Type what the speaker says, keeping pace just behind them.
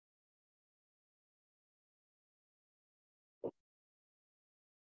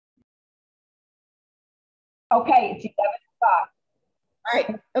Okay, it's 11 o'clock. All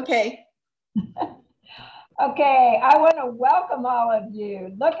right, okay. Okay, I want to welcome all of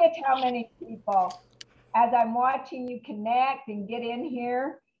you. Look at how many people, as I'm watching you connect and get in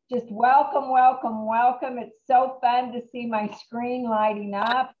here, just welcome, welcome, welcome. It's so fun to see my screen lighting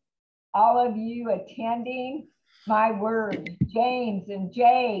up. All of you attending. My word, James and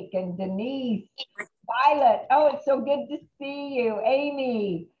Jake and Denise, Violet. Oh, it's so good to see you.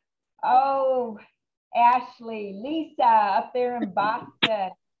 Amy. Oh, Ashley, Lisa up there in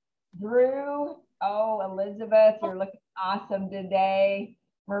Boston. Drew. Oh, Elizabeth, you're looking awesome today.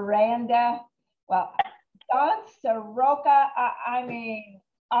 Miranda. Well, Don Soroka. I mean,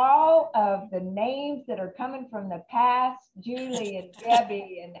 all of the names that are coming from the past, Julie and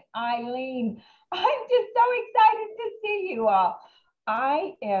Debbie and Eileen. I'm just so excited to see you all.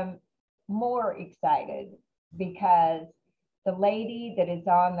 I am more excited because the lady that is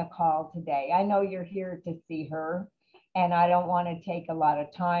on the call today, I know you're here to see her, and I don't want to take a lot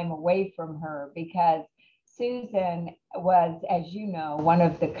of time away from her because Susan was, as you know, one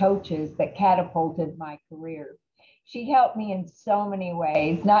of the coaches that catapulted my career. She helped me in so many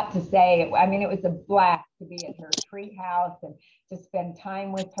ways, not to say, I mean, it was a blast to be at her tree house and to spend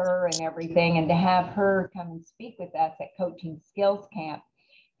time with her and everything, and to have her come and speak with us at Coaching Skills Camp.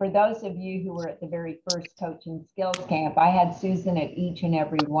 For those of you who were at the very first Coaching Skills Camp, I had Susan at each and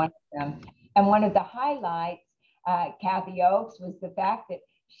every one of them. And one of the highlights, Kathy Oakes, was the fact that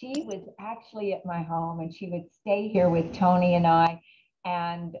she was actually at my home and she would stay here with Tony and I.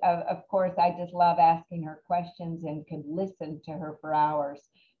 And of course, I just love asking her questions and could listen to her for hours.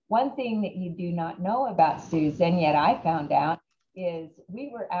 One thing that you do not know about Susan, yet I found out, is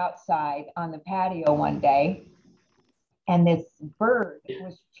we were outside on the patio one day and this bird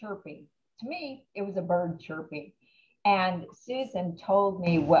was chirping. To me, it was a bird chirping. And Susan told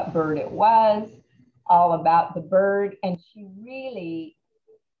me what bird it was, all about the bird, and she really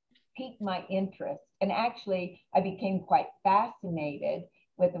piqued my interest. And actually, I became quite fascinated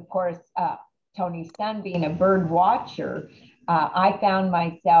with, of course, Tony's son being a bird watcher. I found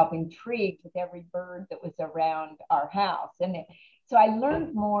myself intrigued with every bird that was around our house. So I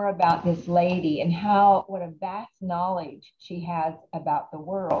learned more about this lady and what a vast knowledge she has about the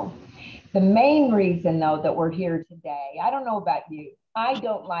world. The main reason, though, that we're here today, I don't know about you, I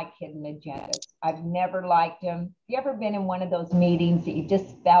don't like hidden agendas. I've never liked them. Have you ever been in one of those meetings that you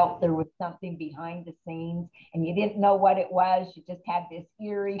just felt there was something behind the scenes and you didn't know what it was? You just had this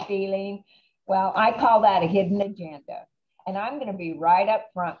eerie feeling. Well, I call that a hidden agenda. And I'm going to be right up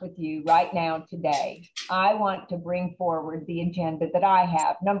front with you right now today. I want to bring forward the agenda that I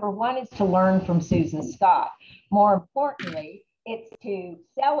have. Number one is to learn from Susan Scott. More importantly, it's to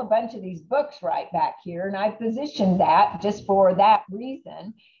sell a bunch of these books right back here. And I positioned that just for that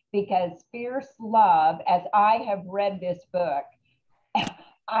reason, because Fierce Love, as I have read this book,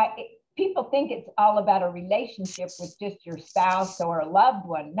 people think it's all about a relationship with just your spouse or a loved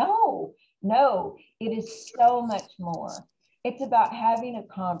one. No, it is so much more. It's about having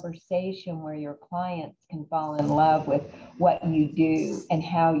a conversation where your clients can fall in love with what you do and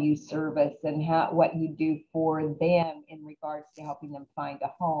how you service and what you do for them in regards to helping them find a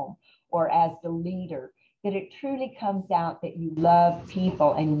home, or as the leader, that it truly comes out that you love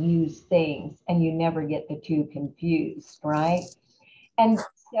people and use things and you never get the two confused, right? And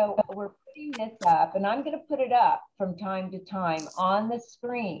so we're putting this up, and I'm going to put it up from time to time on the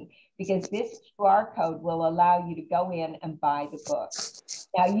screen because this QR code will allow you to go in and buy the book.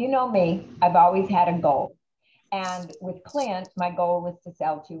 Now, you know me, I've always had a goal. And with Clint, my goal was to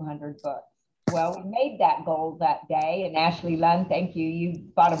sell 200 books. Well, we made that goal that day. And Ashley Lunn, thank you. You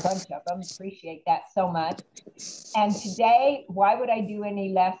bought a bunch of them. Appreciate that so much. And today, why would I do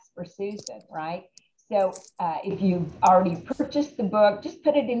any less for Susan, right? So if you've already purchased the book, just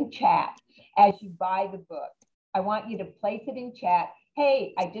put it in chat as you buy the book. I want you to place it in chat.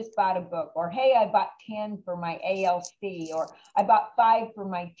 Hey, I just bought a book, or hey, I bought 10 for my ALC, or I bought 5 for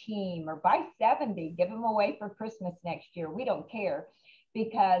my team, or buy 70, give them away for Christmas next year. We don't care,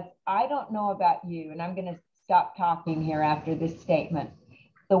 because I don't know about you, and I'm going to stop talking here after this statement.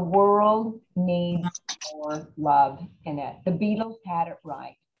 The world needs more love in it. The Beatles had it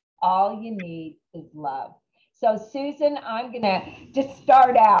right. All you need is love. So Susan, I'm going to just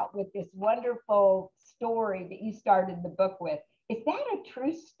start out with this wonderful story that you started the book with. Is that a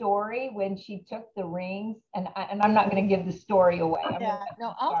true story when she took the rings? And I'm not going to give the story away.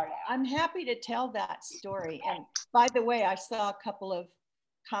 I'm happy to tell that story. And by the way, I saw a couple of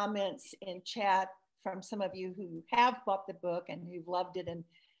comments in chat from some of you who have bought the book and who've loved it. And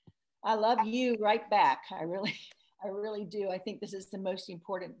I love you right back. I really do. I think this is the most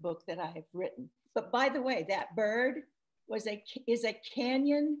important book that I have written. But by the way, that bird is a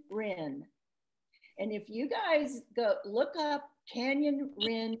canyon wren. And if you guys go look up canyon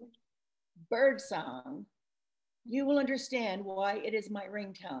wren bird song, you will understand why it is my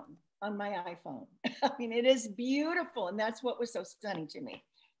ringtone on my iPhone. I mean, it is beautiful, and that's what was so stunning to me.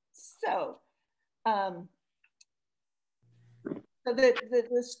 So,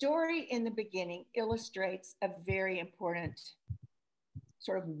 the story in the beginning illustrates a very important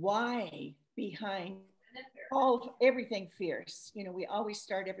sort of why behind everything fierce. You know, we always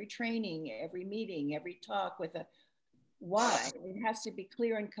start every training, every meeting, every talk with a why. It has to be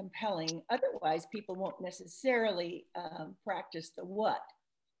clear and compelling. Otherwise, people won't necessarily practice the what.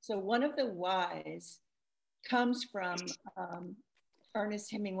 So one of the whys comes from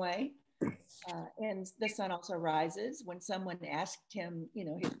Ernest Hemingway, and The Sun Also Rises, when someone asked him, you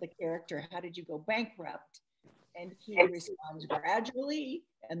know, the character, how did you go bankrupt? And he responds, gradually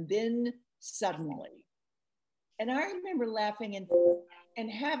and then suddenly. And I remember laughing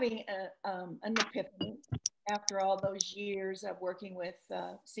and having an epiphany after all those years of working with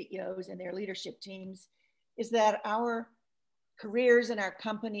CEOs and their leadership teams, is that our careers and our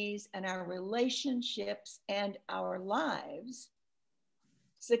companies and our relationships and our lives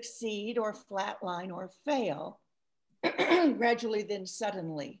succeed or flatline or fail gradually, then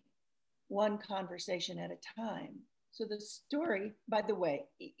suddenly, one conversation at a time. So the story, by the way,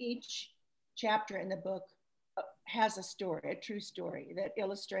 each chapter in the book has a story, a true story that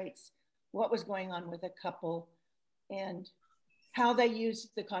illustrates what was going on with a couple and how they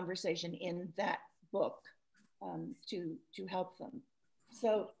used the conversation in that book to help them.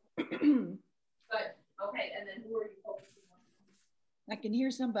 So, but okay, and then who are you focusing on? I can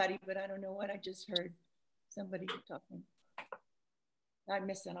hear somebody, but I don't know what I just heard. Somebody talking. I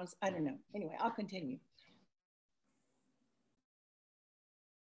missed that. I don't know. Anyway, I'll continue.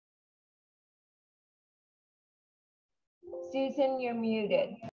 Susan, you're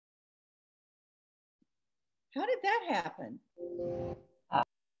muted. How did that happen?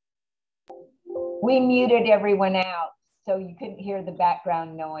 We muted everyone out, so you couldn't hear the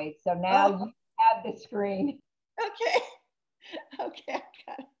background noise. So now you have the screen. Okay. Okay, I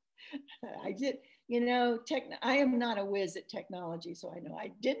got it. I did, you know, I am not a whiz at technology, so I know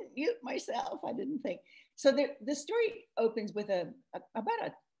I didn't mute myself. I didn't think. So the story opens with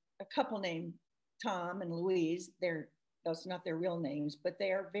about a couple named Tom and Louise. Those not their real names, but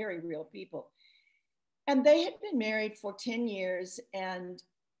they are very real people. And they had been married for 10 years, and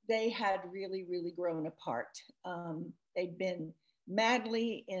they had really, really grown apart. They'd been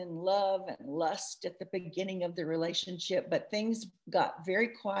madly in love and lust at the beginning of the relationship, but things got very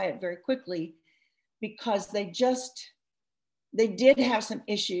quiet very quickly because they did have some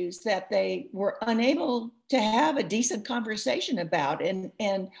issues that they were unable to have a decent conversation about.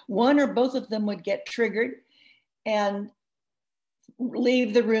 And one or both of them would get triggered and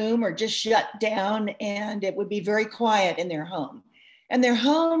leave the room or just shut down, and it would be very quiet in their home. And their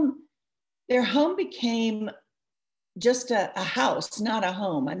home became just a house, not a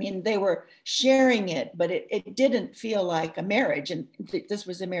home. I mean, they were sharing it, but it didn't feel like a marriage. And this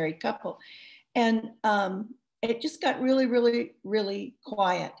was a married couple. And it just got really, really, really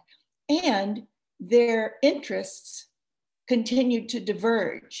quiet. And their interests continued to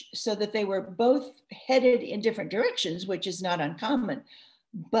diverge so that they were both headed in different directions, which is not uncommon.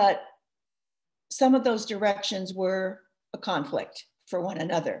 But some of those directions were a conflict for one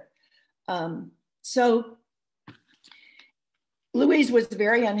another. So Louise was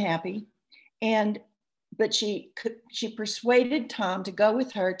very unhappy, but she persuaded Tom to go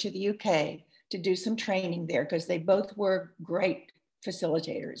with her to the UK to do some training there, because they both were great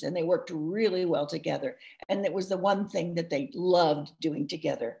facilitators and they worked really well together. And it was the one thing that they loved doing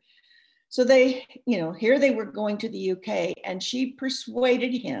together. So they, here they were going to the UK, and she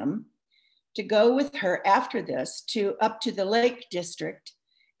persuaded him to go with her after this up to the Lake District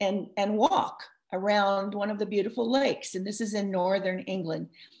and walk around one of the beautiful lakes. And this is in northern England.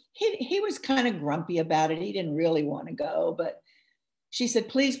 He was kind of grumpy about it. He didn't really want to go, but she said,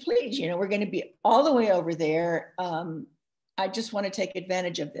 please, we're going to be all the way over there. I just want to take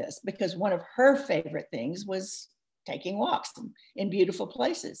advantage of this, because one of her favorite things was taking walks in beautiful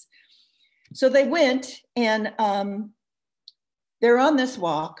places. So they went, and they're on this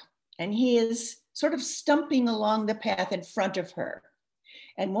walk, and he is sort of stumping along the path in front of her.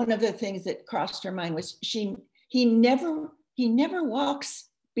 And one of the things that crossed her mind was he never walks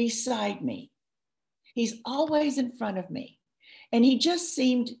beside me. He's always in front of me. And he just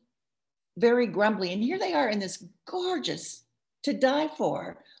seemed very grumbly. And here they are in this gorgeous, to die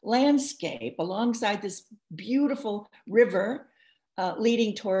for landscape alongside this beautiful river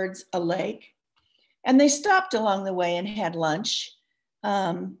leading towards a lake. And they stopped along the way and had lunch.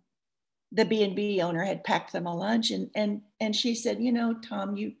 The B&B owner had packed them a lunch, and she said, you know,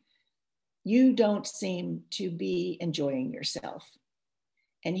 Tom, you don't seem to be enjoying yourself.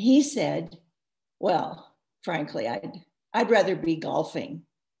 And he said, well, frankly, I'd rather be golfing.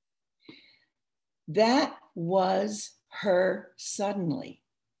 That was her suddenly.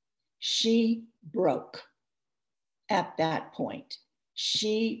 She broke at that point.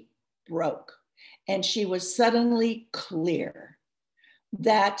 She broke. And she was suddenly clear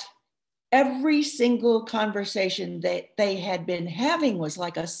that every single conversation that they had been having was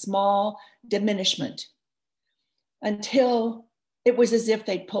like a small diminishment, until it was as if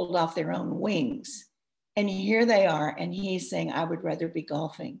they'd pulled off their own wings. And here they are, and he's saying, I would rather be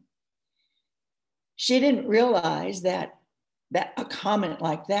golfing. She didn't realize that a comment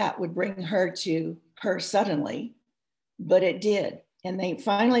like that would bring her to her suddenly, but it did. And they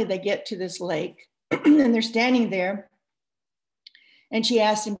get to this lake and they're standing there, and she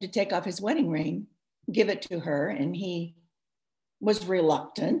asked him to take off his wedding ring, give it to her. And he was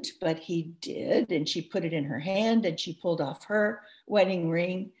reluctant, but he did. And she put it in her hand and she pulled off her wedding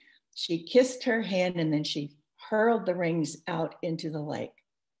ring. She kissed her hand, and then she hurled the rings out into the lake.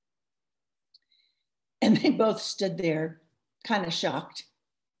 And they both stood there kind of shocked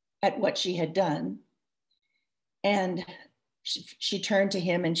at what she had done. And she turned to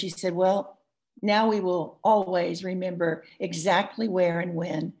him and she said, well, now we will always remember exactly where and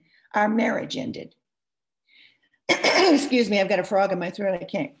when our marriage ended. Excuse me, I've got a frog in my throat. I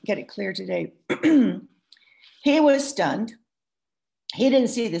can't get it clear today. He was stunned. He didn't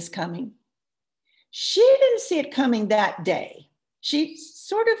see this coming. She didn't see it coming that day. She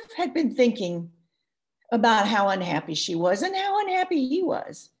sort of had been thinking about how unhappy she was and how unhappy he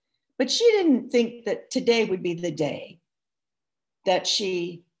was. But she didn't think that today would be the day that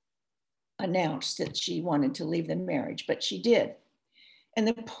she announced that she wanted to leave the marriage, but she did. And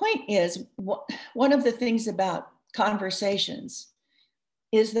the point is, one of the things about conversations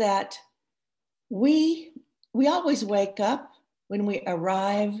is that we always wake up when we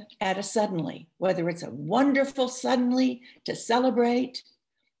arrive at a suddenly, whether it's a wonderful suddenly to celebrate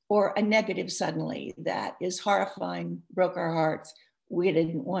or a negative suddenly that is horrifying, broke our hearts, we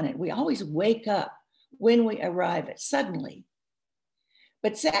didn't want it. We always wake up when we arrive at suddenly.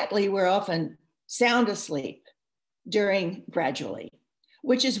 But sadly, we're often sound asleep during gradually,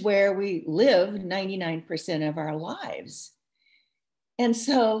 which is where we live 99% of our lives. And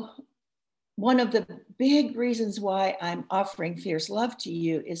so one of the big reasons why I'm offering Fierce Love to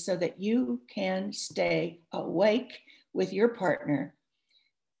you is so that you can stay awake with your partner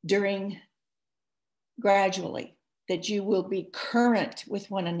during gradually, that you will be current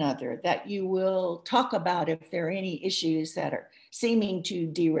with one another, that you will talk about if there are any issues that are seeming to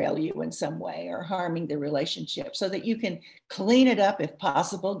derail you in some way or harming the relationship, so that you can clean it up if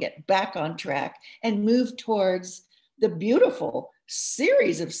possible, get back on track, and move towards the beautiful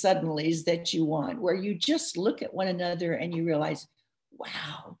series of suddenlies that you want, where you just look at one another and you realize,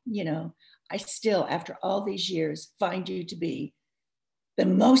 wow, you know, I still, after all these years, find you to be the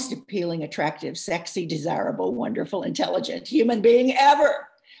most appealing, attractive, sexy, desirable, wonderful, intelligent human being ever.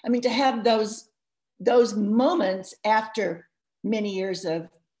 I mean, to have those moments after many years of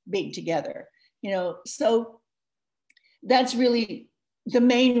being together, you know, so that's really the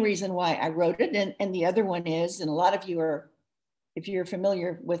main reason why I wrote it. And the other one is, and a lot of you are, if you're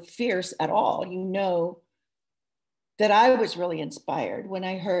familiar with Fierce at all, you know that I was really inspired when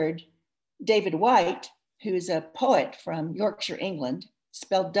I heard David Whyte, who's a poet from Yorkshire, England,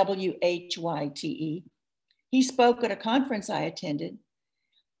 spelled W-H-Y-T-E. He spoke at a conference I attended,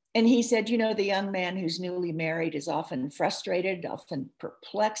 and he said, you know, the young man who's newly married is often frustrated, often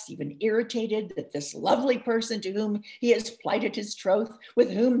perplexed, even irritated that this lovely person to whom he has plighted his troth,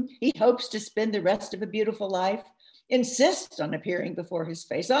 with whom he hopes to spend the rest of a beautiful life, insists on appearing before his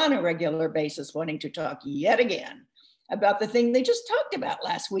face on a regular basis, wanting to talk yet again about the thing they just talked about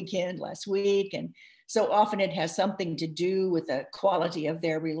last week. And so often it has something to do with the quality of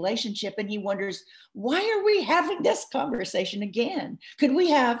their relationship. And he wonders, why are we having this conversation again? Could we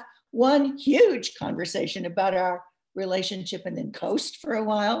have one huge conversation about our relationship and then coast for a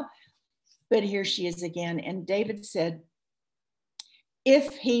while? But here she is again. And David said,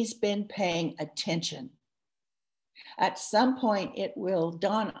 if he's been paying attention, at some point it will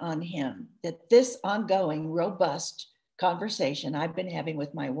dawn on him that this ongoing, robust conversation I've been having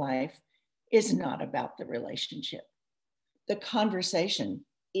with my wife is not about the relationship. The conversation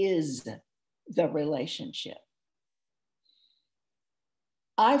is the relationship.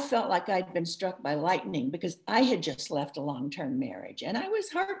 I felt like I'd been struck by lightning because I had just left a long-term marriage and I was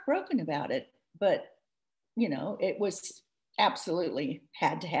heartbroken about it. but you know, it was absolutely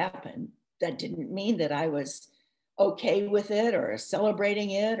had to happen. That didn't mean that I was okay with it or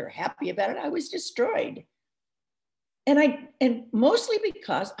celebrating it or happy about it. I was destroyed. And mostly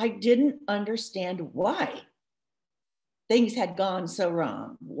because I didn't understand why things had gone so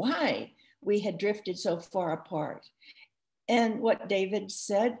wrong, why we had drifted so far apart. And what David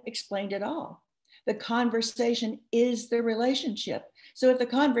said explained it all. The conversation is the relationship. So if the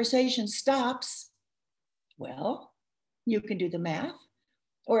conversation stops, well, you can do the math.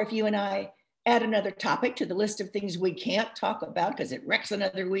 Or if you and I add another topic to the list of things we can't talk about because it wrecks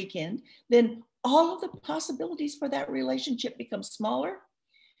another weekend, then all of the possibilities for that relationship become smaller,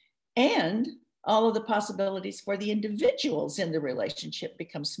 and all of the possibilities for the individuals in the relationship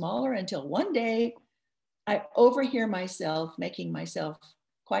become smaller, until one day I overhear myself making myself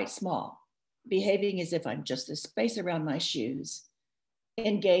quite small, behaving as if I'm just the space around my shoes,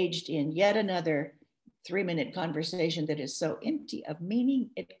 engaged in yet another 3-minute conversation that is so empty of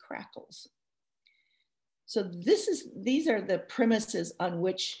meaning it crackles. So these are the premises on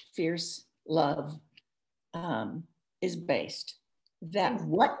which fierce love is based. That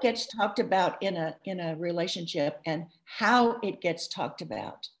what gets talked about in a relationship and how it gets talked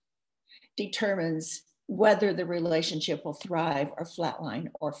about determines whether the relationship will thrive or flatline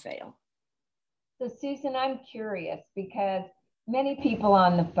or fail. So Susan, I'm curious because many people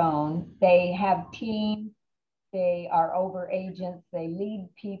on the phone, they have teams, they are over agents, they lead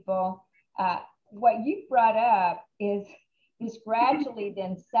people. What you brought up is gradually,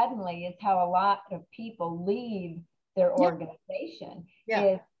 then suddenly, is how a lot of people leave their organization.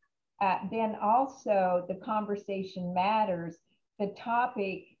 Yeah. Then also the conversation matters, the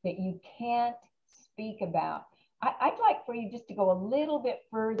topic that you can't speak about. I'd like for you just to go a little bit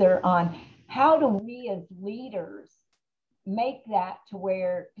further on how do we as leaders make that to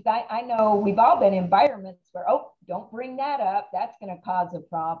where, because I know we've all been in environments where, oh, don't bring that up, that's going to cause a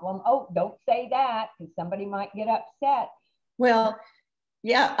problem. Oh, don't say that because somebody might get upset. Well,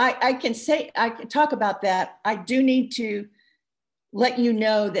 yeah, I can talk about that. I do need to let you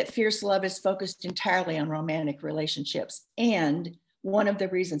know that Fierce Love is focused entirely on romantic relationships. And one of the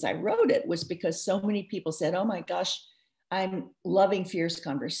reasons I wrote it was because so many people said, oh my gosh, I'm loving Fierce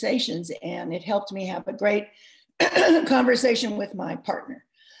Conversations. And it helped me have a great conversation with my partner.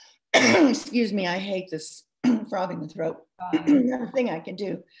 Excuse me, I hate this frog in the throat. Not a thing I can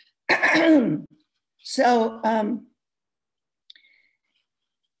do. So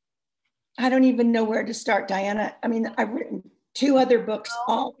I don't even know where to start, Dianna. I mean, I've written 2 other books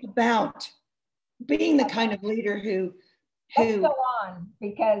all about being the kind of leader who Let's go on,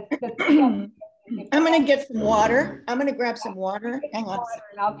 because I'm going to get some water. I'm going to grab some water. Hang on.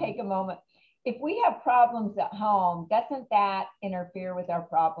 And I'll take a moment. If we have problems at home, doesn't that interfere with our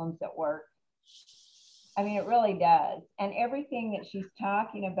problems at work? I mean, it really does. And everything that she's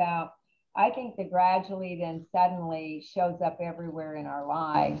talking about, I think that gradually then suddenly shows up everywhere in our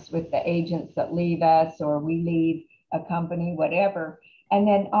lives with the agents that leave us or we leave a company, whatever. And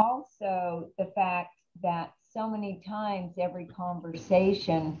then also the fact that so many times every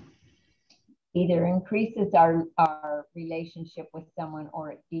conversation either increases our relationship with someone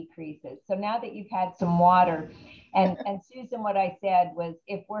or it decreases. So now that you've had some water, and Susan, what I said was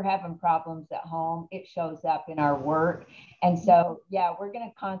if we're having problems at home, it shows up in our work. And so, yeah, we're going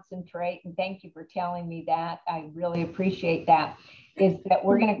to concentrate, and thank you for telling me that. I really appreciate that, is that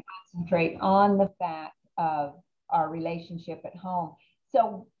we're going to concentrate on the fact of our relationship at home.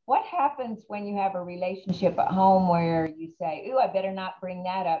 So what happens when you have a relationship at home where you say, ooh, I better not bring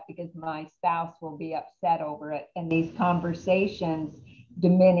that up because my spouse will be upset over it. And these conversations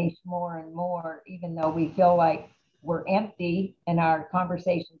diminish more and more, even though we feel like we're empty and our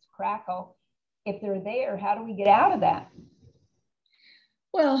conversations crackle. If they're there, how do we get out of that?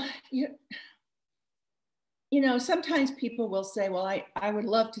 Well, you know, sometimes people will say, well, I would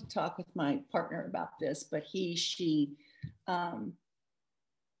love to talk with my partner about this, but she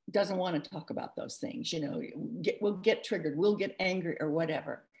doesn't want to talk about those things. You know, we'll get triggered, we'll get angry or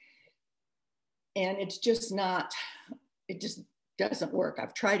whatever. And it's just not, it just doesn't work.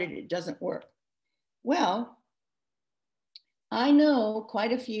 I've tried it, it doesn't work. Well, I know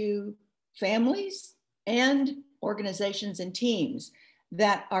quite a few families and organizations and teams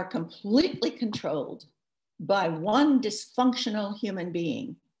that are completely controlled by one dysfunctional human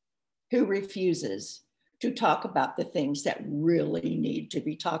being who refuses to talk about the things that really need to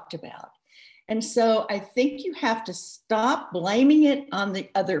be talked about. And so I think you have to stop blaming it on the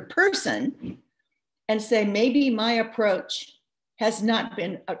other person and say, maybe my approach has not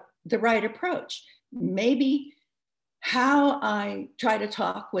been the right approach. Maybe how I try to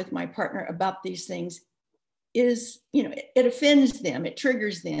talk with my partner about these things is, you know, it offends them, it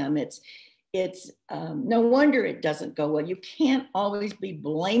triggers them. It's no wonder it doesn't go well. You can't always be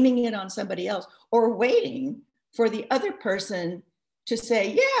blaming it on somebody else or waiting for the other person to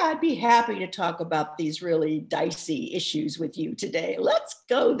say, yeah, I'd be happy to talk about these really dicey issues with you today. Let's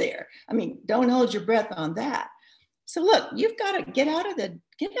go there. I mean, don't hold your breath on that. So look, you've got to get out of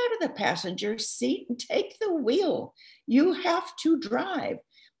the passenger seat and take the wheel. You have to drive.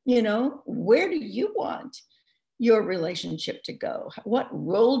 You know, where do you want your relationship to go? What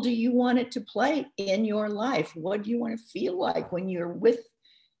role do you want it to play in your life? What do you want to feel like when you're with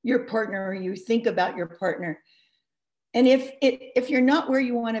your partner or you think about your partner? And if you're not where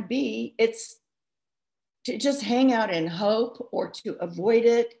you want to be, it's to just hang out and hope, or to avoid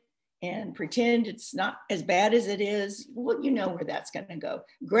it and pretend it's not as bad as it is. Well, you know where that's going to go.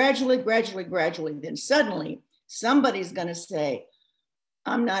 Gradually, then suddenly somebody's going to say,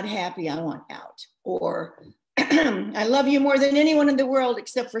 I'm not happy, I want out. Or I love you more than anyone in the world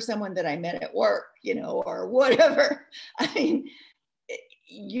except for someone that I met at work, you know, or whatever. I mean,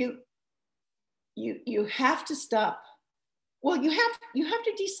 you have to stop. Well, you have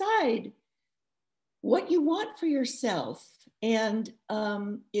to decide what you want for yourself. And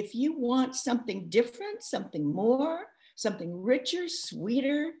if you want something different, something more, something richer,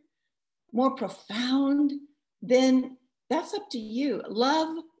 sweeter, more profound, then that's up to you.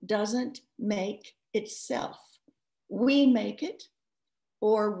 Love doesn't make itself. We make it,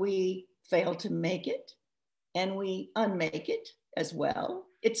 or we fail to make it, and we unmake it as well.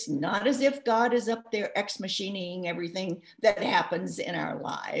 It's not as if God is up there ex-machining everything that happens in our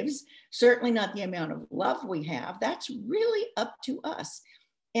lives. Certainly not the amount of love we have. That's really up to us.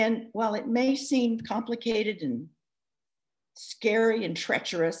 And while it may seem complicated and scary and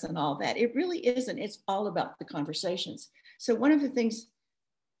treacherous and all that, it really isn't. It's all about the conversations. So one of the things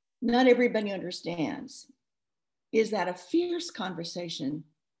not everybody understands is that a fierce conversation,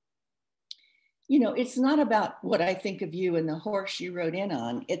 you know, it's not about what I think of you and the horse you rode in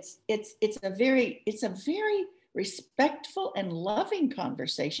on. It's a very respectful and loving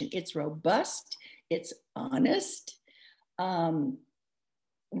conversation. It's robust. It's honest. One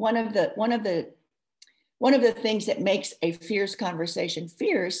of the things that makes a fierce conversation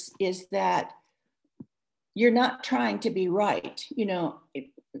fierce is that you're not trying to be right. You know,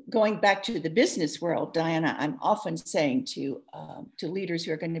 going back to the business world, Dianna, I'm often saying to leaders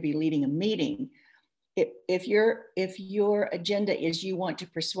who are going to be leading a meeting, if your agenda is you want to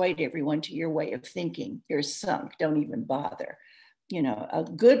persuade everyone to your way of thinking, you're sunk. Don't even bother. You know, a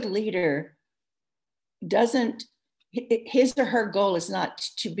good leader doesn't, his or her goal is not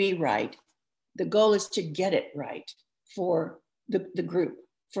to be right. The goal is to get it right for the group,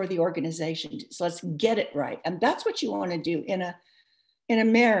 for the organization. So let's get it right. And that's what you want to do in a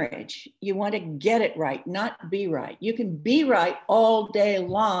marriage. You want to get it right, not be right. You can be right all day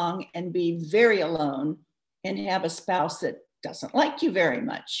long and be very alone and have a spouse that doesn't like you very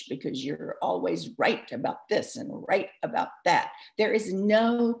much because you're always right about this and right about that. There is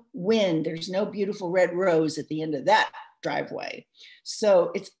no win. There's no beautiful red rose at the end of that driveway.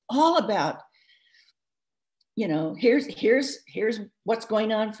 So it's all about, you know, here's what's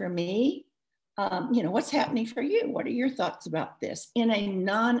going on for me. You know, what's happening for you? What are your thoughts about this in a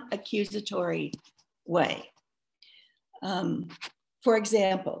non-accusatory way? For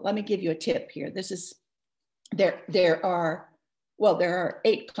example, let me give you a tip here. This is, there are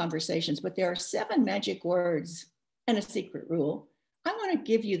 8 conversations, but there are 7 magic words and a secret rule. I want to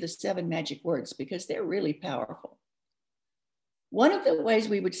give you the 7 magic words because they're really powerful. One of the ways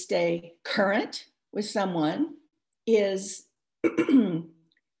we would stay current with someone is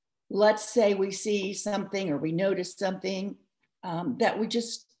let's say we see something or we notice something that we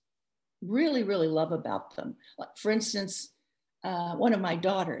just really, really love about them. For instance, one of my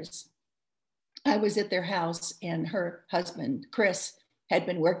daughters, I was at their house and her husband, Chris, had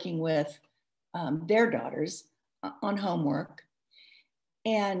been working with their daughters on homework.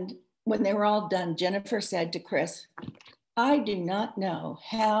 And when they were all done, Jennifer said to Chris, I do not know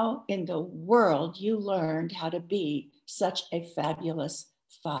how in the world you learned how to be such a fabulous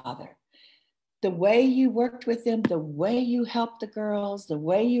father. The way you worked with them, the way you helped the girls, the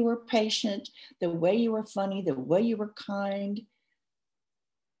way you were patient, the way you were funny, the way you were kind,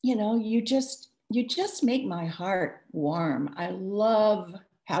 you know, you just make my heart warm. I love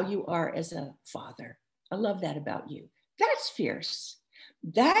how you are as a father. I love that about you. That's fierce.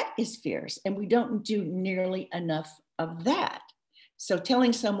 That is fierce. And we don't do nearly enough of that. So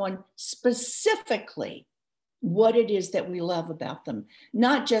telling someone specifically what it is that we love about them,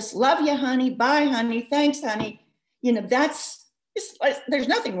 not just love you, honey, bye, honey, thanks, honey. you know, there's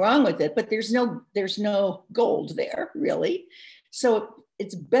nothing wrong with it, but there's no gold there really. So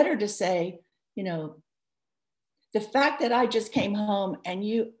it's better to say, you know, the fact that I just came home and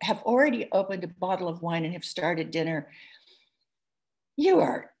you have already opened a bottle of wine and have started dinner, you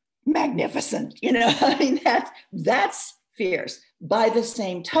are magnificent. You know, I mean, that's fierce. By the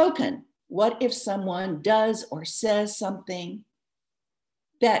same token, what if someone does or says something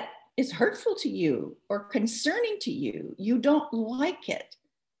that is hurtful to you or concerning to you? You don't like it.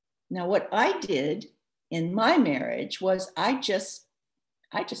 Now, what I did in my marriage was I just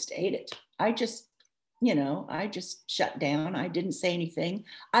ate it. I just shut down. I didn't say anything.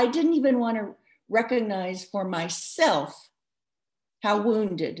 I didn't even want to recognize for myself how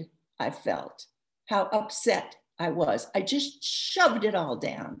wounded I felt, how upset I was. I just shoved it all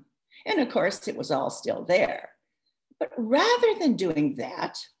down. And of course, it was all still there. But rather than doing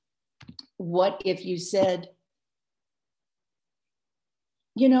that, what if you said,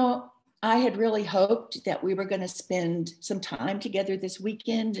 you know, I had really hoped that we were going to spend some time together this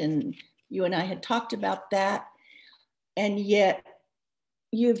weekend, and you and I had talked about that. And yet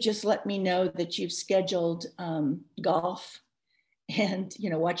you've just let me know that you've scheduled golf and, you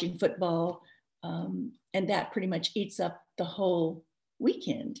know, watching football. And that pretty much eats up the whole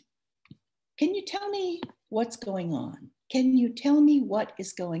weekend. Can you tell me what's going on? Can you tell me what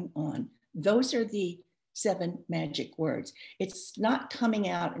is going on? Those are the 7 magic words. It's not coming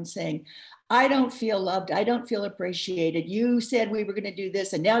out and saying, I don't feel loved. I don't feel appreciated. You said we were going to do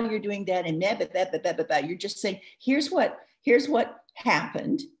this and now you're doing that. And you're just saying, here's what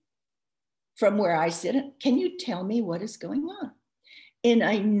happened from where I sit. Can you tell me what is going on? In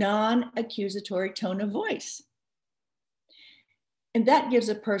a non-accusatory tone of voice. And that gives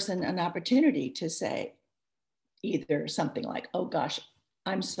a person an opportunity to say either something like, oh gosh,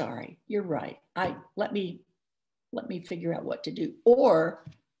 I'm sorry, you're right. Let me figure out what to do. Or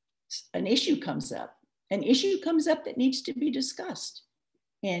an issue comes up that needs to be discussed.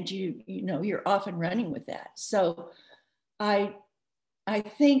 And you're off and running with that. So I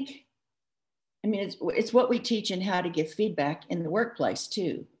think, I mean, it's what we teach in how to give feedback in the workplace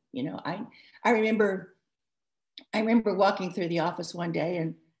too. You know, I remember walking through the office one day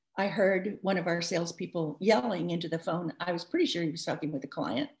and I heard one of our salespeople yelling into the phone. I was pretty sure he was talking with a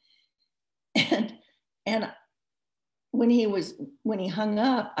client. And when he hung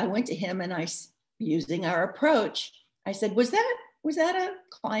up, I went to him and using our approach, I said, was that a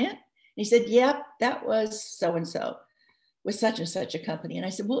client? And he said, yep, that was so-and-so with such and such a company. And I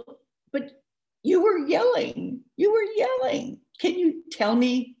said, well, but you were yelling. Can you tell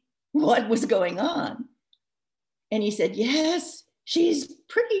me what was going on? And he said, yes, she's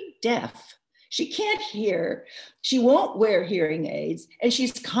pretty deaf. She can't hear. She won't wear hearing aids. And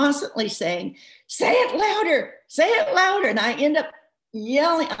she's constantly saying, say it louder. And I end up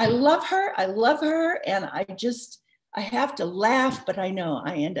yelling. I love her. And I have to laugh, but I know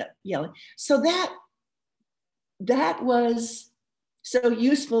I end up yelling. So that was so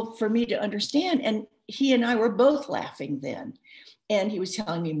useful for me to understand. And he and I were both laughing then. And he was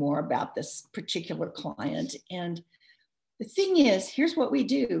telling me more about this particular client. And the thing is, here's what we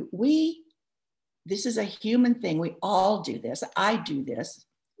do. This is a human thing. We all do this. I do this.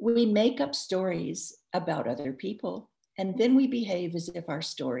 We make up stories about other people, and then we behave as if our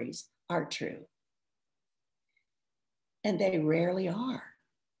stories are true. And they rarely are.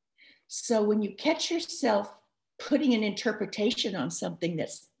 So when you catch yourself putting an interpretation on something that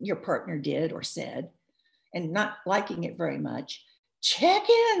your partner did or said and not liking it very much, check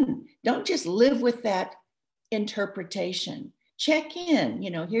in. Don't just live with that interpretation. Check in.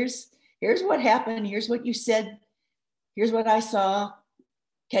 You know, here's what happened. Here's what you said. Here's what I saw.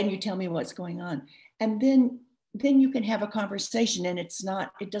 Can you tell me what's going on? And then you can have a conversation, and it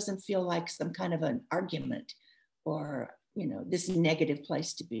doesn't feel like some kind of an argument or, you know, this negative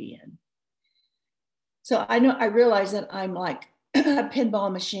place to be in. So I realize that I'm like a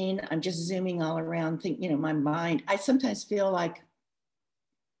pinball machine. I'm just zooming all around, my mind. I sometimes feel like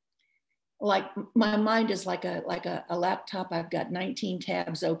my mind is like a laptop. I've got 19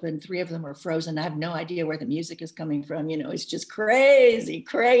 tabs open, 3 of them are frozen. I have no idea where the music is coming from. You know, it's just crazy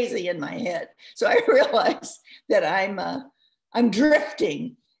in my head. So I realize that I'm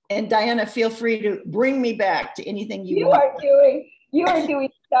drifting. And Dianna, feel free to bring me back to anything you want. You are doing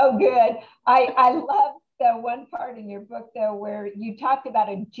so good. I love the one part in your book though, where you talked about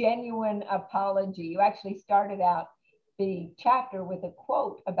a genuine apology. You actually started out the chapter with a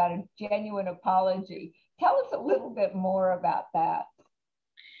quote about a genuine apology. Tell us a little bit more about that.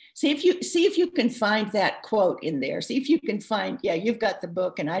 See if you can find that quote in there. See if you can find, you've got the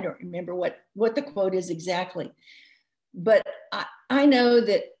book and I don't remember what the quote is exactly. but I know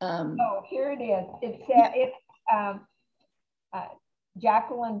that. Oh, here it is. It's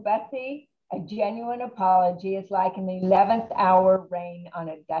Jacqueline Bussey. A genuine apology is like an 11th hour rain on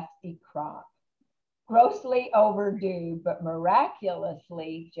a dusty crop. Grossly overdue, but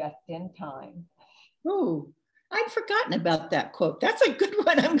miraculously just in time. Oh, I'd forgotten about that quote. That's a good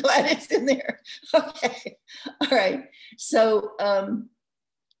one. I'm glad it's in there. Okay. All right. So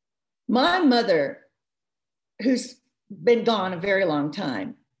my mother, who's been gone a very long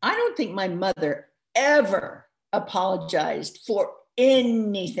time, I don't think my mother ever apologized for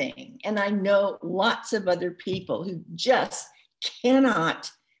anything. And I know lots of other people who just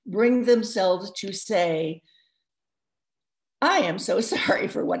cannot bring themselves to say, I am so sorry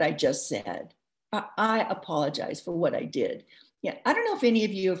for what I just said. I apologize for what I did. Yeah, I don't know if any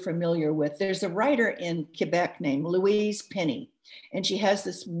of you are familiar with, there's a writer in Quebec named Louise Penny, and she has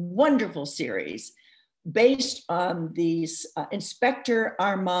this wonderful series based on these Inspector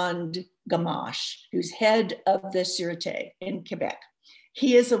Armand Gamache, who's head of the Sûreté in Quebec.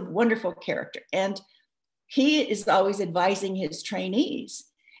 He is a wonderful character, and he is always advising his trainees.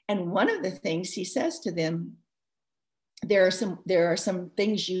 And one of the things he says to them, there are some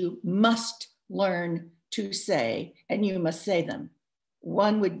things you must learn to say, and you must say them.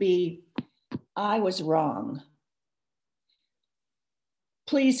 One would be, I was wrong.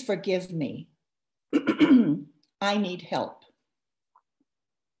 Please forgive me. I need help.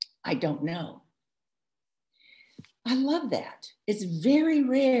 I don't know. I love that. It's very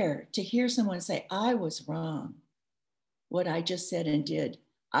rare to hear someone say, I was wrong. What I just said and did.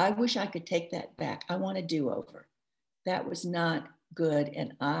 I wish I could take that back. I want a do-over. That was not good,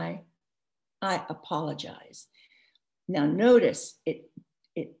 and I apologize. Now notice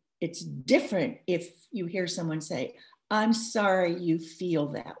it's different if you hear someone say, I'm sorry you feel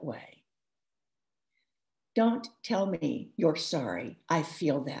that way. Don't tell me you're sorry, I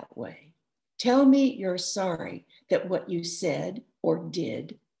feel that way. Tell me you're sorry that what you said or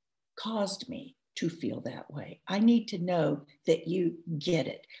did caused me to feel that way. I need to know that you get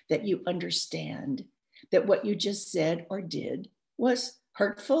it, that you understand that what you just said or did was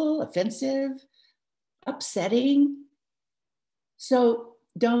hurtful, offensive, upsetting. So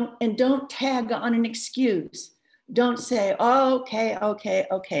don't tag on an excuse. Don't say, oh,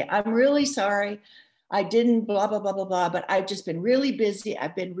 okay. I'm really sorry. I didn't blah, blah, blah, blah, blah, but I've just been really busy.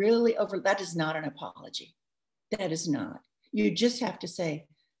 I've been really over. That is not an apology. That is not. You just have to say,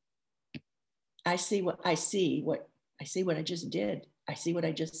 I see what I just did. I see what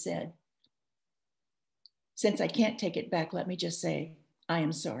I just said. Since I can't take it back, let me just say, I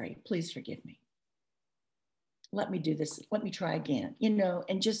am sorry. Please forgive me. Let me do this. Let me try again,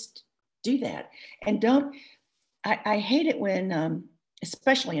 and just do that. And I hate it when,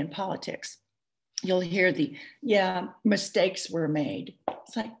 especially in politics, you'll hear mistakes were made.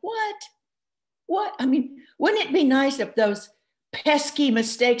 It's like, what? I mean, wouldn't it be nice if those pesky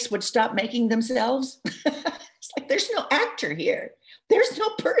mistakes would stop making themselves? It's like, there's no actor here. There's no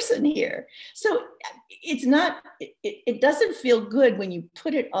person here. So it doesn't feel good when you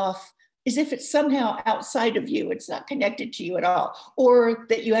put it off as if it's somehow outside of you. It's not connected to you at all, or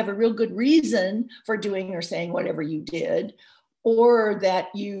that you have a real good reason for doing or saying whatever you did, or that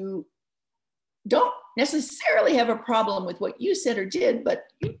you don't necessarily have a problem with what you said or did, but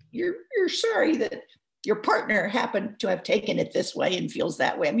you're sorry that your partner happened to have taken it this way and feels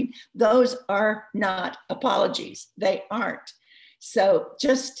that way. I mean, those are not apologies. They aren't. So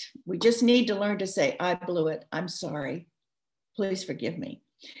we just need to learn to say, I blew it. I'm sorry. Please forgive me.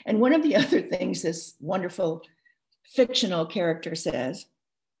 And one of the other things this wonderful fictional character says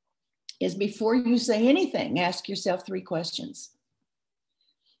is, before you say anything, ask yourself 3 questions.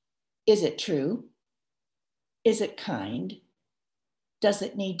 Is it true? Is it kind? Does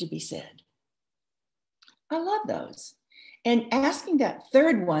it need to be said? I love those. And asking that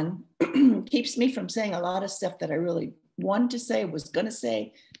third one keeps me from saying a lot of stuff that I really wanted to say, was going to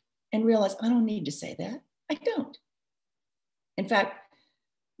say, and realize I don't need to say that. I don't. In fact,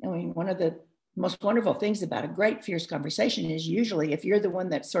 one of the most wonderful things about a great, fierce conversation is usually, if you're the one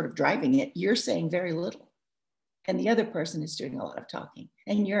that's sort of driving it, you're saying very little. And the other person is doing a lot of talking,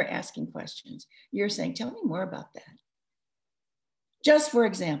 and you're asking questions. You're saying, tell me more about that. Just for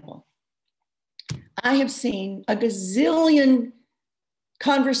example, I have seen a gazillion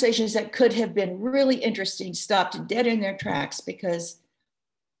conversations that could have been really interesting stopped dead in their tracks because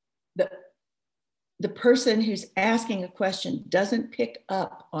the person who's asking a question doesn't pick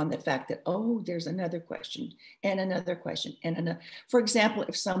up on the fact that, oh, there's another question and another question and another. For example,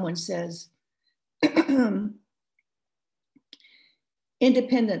 if someone says,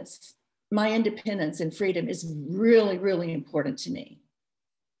 independence my independence and freedom is really, really important to me.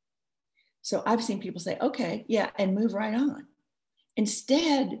 So I've seen people say, okay, yeah, and move right on.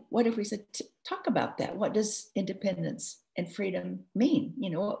 Instead, what if we said, talk about that? What does independence and freedom mean? You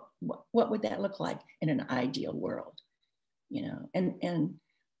know, what would that look like in an ideal world? You know, and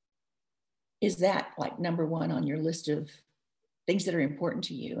is that like number one on your list of things that are important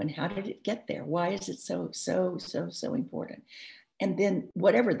to you? And how did it get there? Why is it so important? And then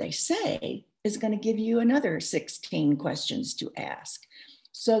whatever they say is going to give you another 16 questions to ask,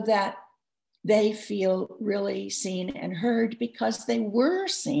 so that they feel really seen and heard, because they were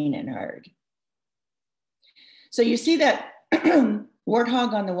seen and heard. So you see that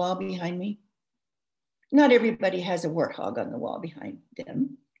warthog on the wall behind me? Not everybody has a warthog on the wall behind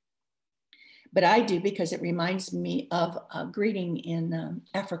them, but I do, because it reminds me of a greeting in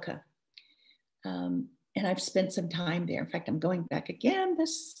Africa. And I've spent some time there. In fact, I'm going back again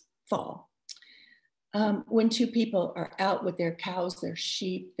this fall. When two people are out with their cows, their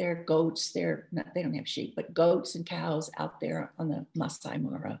sheep, their goats, they don't have sheep, but goats and cows out there on the Masai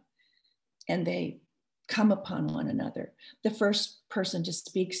Mara, and they come upon one another. The first person to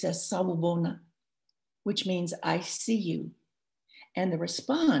speak says, Sawubona, which means I see you. And the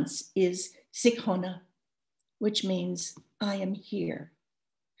response is Sikhona, which means I am here.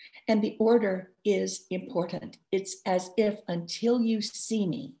 And the order is important. It's as if until you see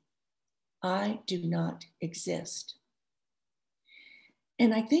me, I do not exist.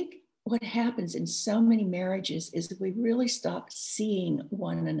 And I think what happens in so many marriages is that we really stop seeing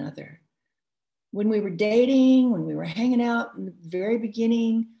one another. When we were dating, when we were hanging out in the very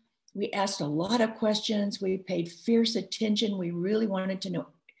beginning, we asked a lot of questions. We paid fierce attention. We really wanted to know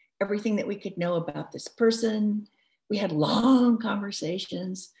everything that we could know about this person. We had long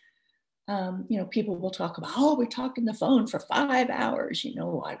conversations. You know, people will talk about, oh, we talked on the phone for 5 hours. You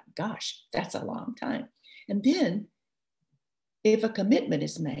know, gosh, that's a long time. And then if a commitment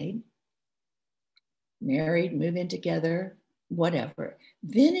is made, married, move in together, whatever,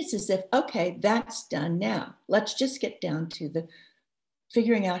 then it's as if, okay, that's done now. Let's just get down to the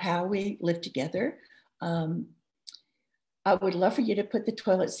figuring out how we live together. I would love for you to put the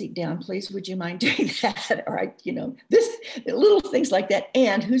toilet seat down, please. Would you mind doing that? Or, you know, this little things like that.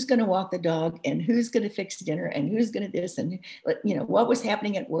 And who's going to walk the dog, and who's going to fix dinner, and who's going to this, and, you know, what was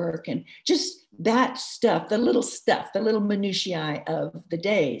happening at work, and just that stuff, the little minutiae of the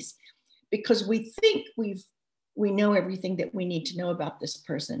days, because we think we know everything that we need to know about this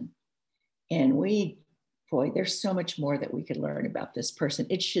person. And boy, there's so much more that we could learn about this person.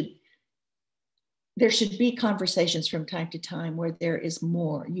 There should be conversations from time to time where there is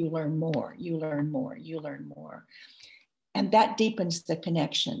more, you learn more, you learn more, you learn more. And that deepens the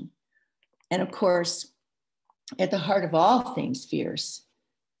connection. And of course, at the heart of all things fierce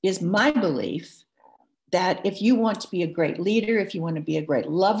is my belief that if you want to be a great leader, if you want to be a great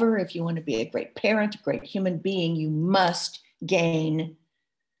lover, if you want to be a great parent, a great human being, you must gain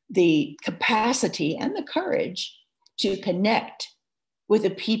the capacity and the courage to connect with the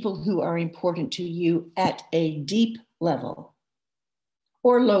people who are important to you at a deep level,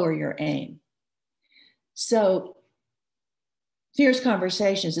 or lower your aim. So fierce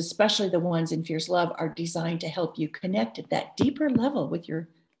conversations, especially the ones in Fierce Love, are designed to help you connect at that deeper level with your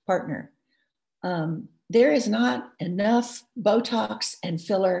partner. There is not enough Botox and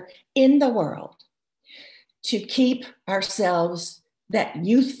filler in the world to keep ourselves that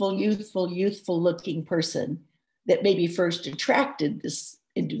youthful looking person that maybe first attracted this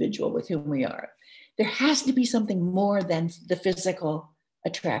individual with whom we are. There has to be something more than the physical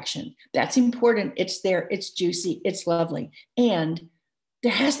attraction. That's important. It's there, it's juicy, it's lovely. And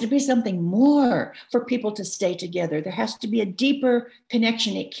there has to be something more for people to stay together. There has to be a deeper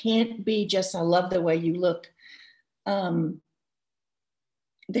connection. It can't be just, I love the way you look. There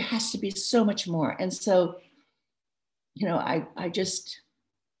has to be so much more. And so, you know, I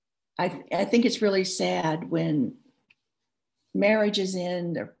think it's really sad when marriages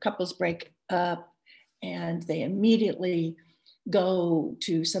end or couples break up and they immediately go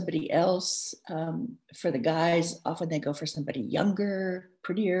to somebody else. For the guys, often they go for somebody younger,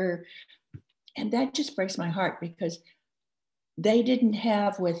 prettier. And that just breaks my heart, because they didn't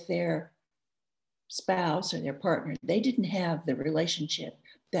have with their spouse or their partner, they didn't have the relationship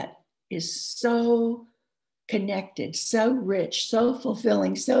that is so connected, so rich, so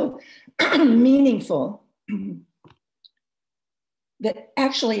fulfilling, so meaningful, that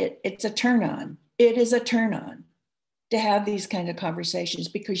actually it's a turn on. It is a turn on to have these kind of conversations,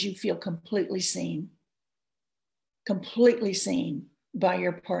 because you feel completely seen by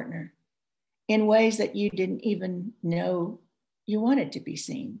your partner in ways that you didn't even know you wanted to be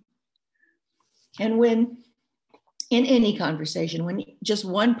seen. And when in any conversation, when just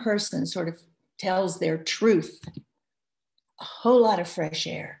one person sort of tells their truth, a whole lot of fresh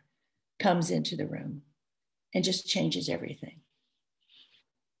air comes into the room and just changes everything.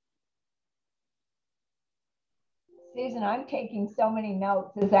 Susan, I'm taking so many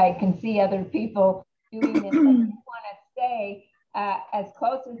notes as I can see other people doing this. I just want to say, as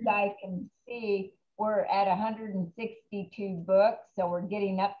close as I can see, we're at 162 books, so we're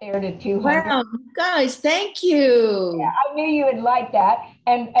getting up there to 200. Wow, guys, thank you. Yeah, I knew you would like that.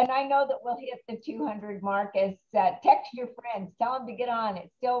 And I know that we'll hit the 200 mark. As text your friends, tell them to get on.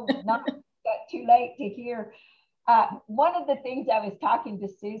 It's still not too late to hear. One of the things I was talking to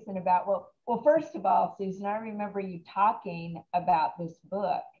Susan about, well, first of all, Susan, I remember you talking about this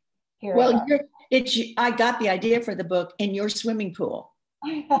book here. Well, I got the idea for the book in your swimming pool.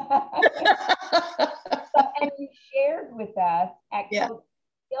 And you shared with us at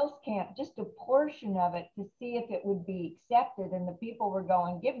Skills Camp just a portion of it to see if it would be accepted, and the people were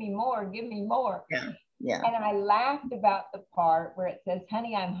going, give me more, give me more. Yeah. And I laughed about the part where it says,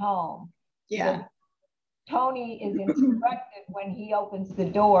 honey, I'm home. Yeah. Tony is instructed when he opens the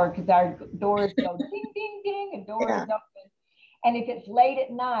door, because our doors go ding, ding, ding, and door is open. And if it's late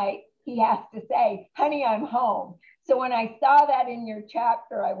at night, he has to say, honey, I'm home. So when I saw that in your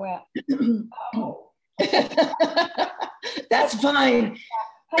chapter, I went, oh. That's fine.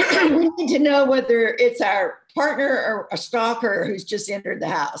 We need to know whether it's our partner or a stalker who's just entered the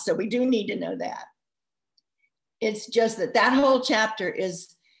house. So we do need to know that. It's just that whole chapter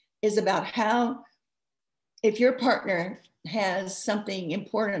is about how, if your partner has something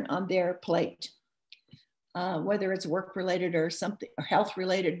important on their plate, whether it's work related or something, or health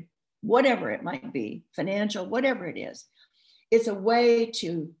related, whatever it might be, financial, whatever it is, it's a way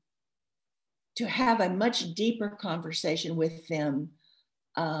to have a much deeper conversation with them,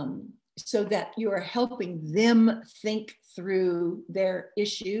 so that you are helping them think through their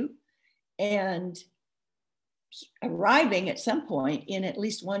issue and arriving at some point in at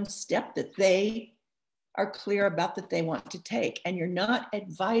least one step that they are clear about that they want to take. And you're not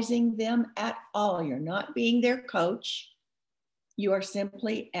advising them at all. You're not being their coach. You are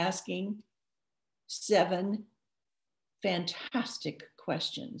simply asking 7 fantastic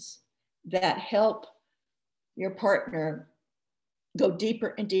questions that help your partner go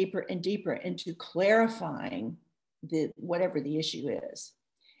deeper and deeper and deeper into clarifying whatever the issue is.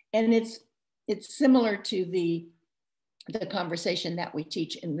 And it's similar to the conversation that we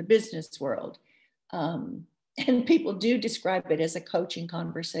teach in the business world. And people do describe it as a coaching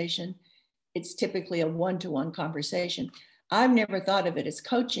conversation. It's typically a one-to-one conversation. I've never thought of it as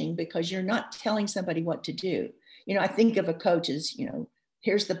coaching, because you're not telling somebody what to do. I think of a coach as,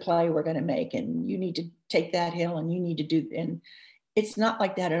 here's the play we're going to make, and you need to take that hill, and you need to do, and it's not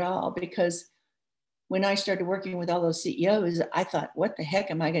like that at all. Because when I started working with all those CEOs, I thought, what the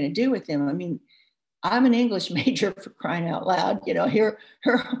heck am I going to do with them? I mean, I'm an English major, for crying out loud. Here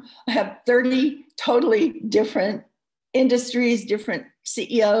I have 30 totally different industries, different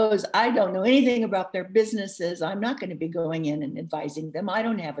CEOs. I don't know anything about their businesses. I'm not going to be going in and advising them. I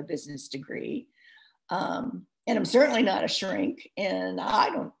don't have a business degree. And I'm certainly not a shrink. And I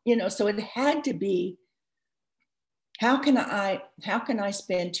don't, so it had to be, how can I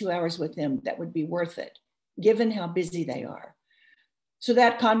spend 2 hours with them that would be worth it, given how busy they are? So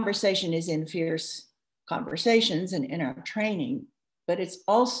that conversation is in Fierce Conversations and in our training, but it's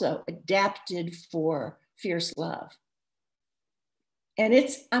also adapted for Fierce Love. And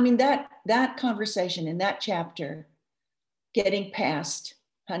that conversation in that chapter, getting past,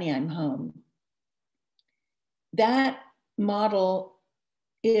 honey, I'm home, that model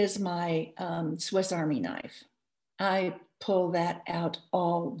is my Swiss Army knife. I pull that out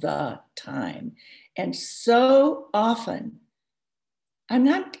all the time. And so often,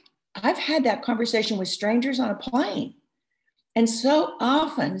 I've had that conversation with strangers on a plane. And so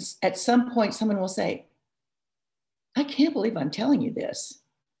often, at some point, someone will say, I can't believe I'm telling you this.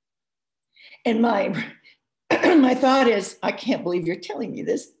 And my thought is, I can't believe you're telling me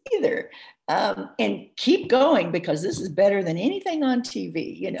this either. And keep going, because this is better than anything on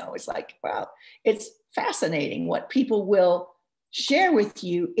TV. It's like, wow, it's fascinating what people will share with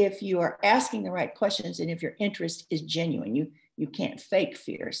you if you are asking the right questions and if your interest is genuine. You can't fake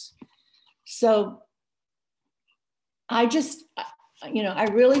fierce. So I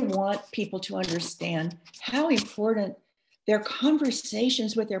really want people to understand how important their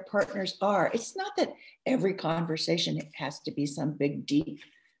conversations with their partners are. It's not that every conversation has to be some big deep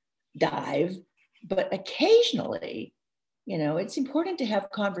dive, but occasionally, it's important to have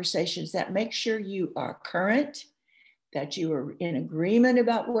conversations that make sure you are current that you are in agreement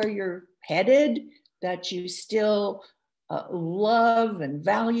about where you're headed, that you still love and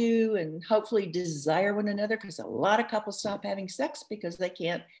value and hopefully desire one another, because a lot of couples stop having sex because they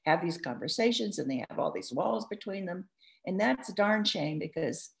can't have these conversations and they have all these walls between them. And that's a darn shame,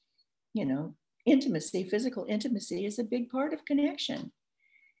 because, you know, intimacy, physical intimacy is a big part of connection.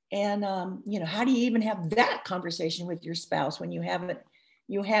 And, you know, how do you even have that conversation with your spouse when you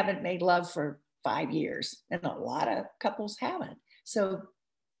haven't made love for 5 years? And a lot of couples haven't. So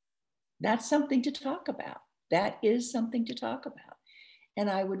that's something to talk about. That is something to talk about. And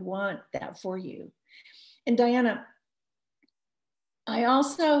I would want that for you. And Dianna, I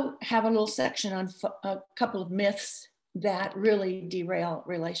also have a little section on a couple of myths that really derail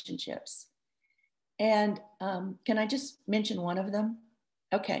relationships. And can I just mention one of them?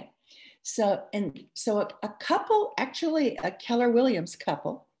 Okay. So a couple, actually a Keller Williams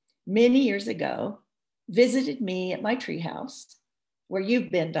couple, many years ago, visited me at my treehouse, where you've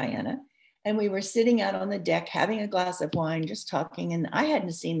been, Dianna. And we were sitting out on the deck having a glass of wine, just talking. And I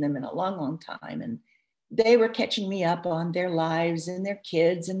hadn't seen them in a long, long time. And they were catching me up on their lives and their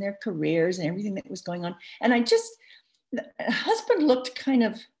kids and their careers and everything that was going on. And the husband looked kind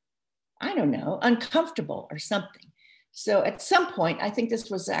of, I don't know, uncomfortable or something. So at some point, I think this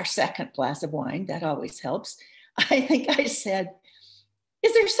was our second glass of wine. That always helps. I think I said,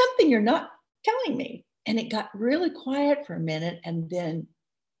 "Is there something you're not telling me?" And it got really quiet for a minute. And then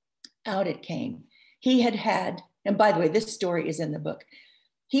out it came. He had, and by the way, this story is in the book.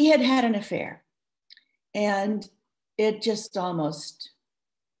 He had an affair, and it just almost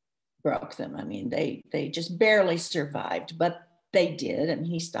broke them. I mean, they just barely survived, but they did. And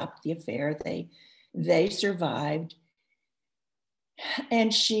he stopped the affair. They survived.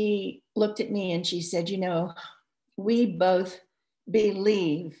 And she looked at me and she said, "You know, we both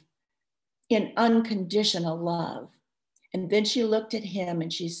believe in unconditional love." And then she looked at him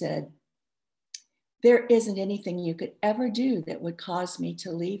and she said, "There isn't anything you could ever do that would cause me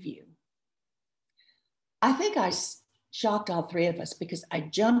to leave you." I think I shocked all three of us, because I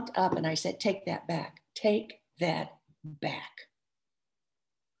jumped up and I said, "Take that back. Take that back.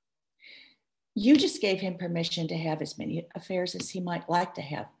 You just gave him permission to have as many affairs as he might like to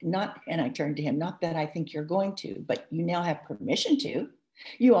have. Not," and I turned to him, "not that I think you're going to, but you now have permission to.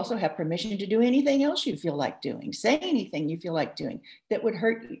 You also have permission to do anything else you feel like doing, say anything you feel like doing that would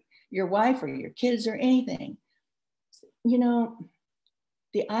hurt your wife or your kids or anything." You know,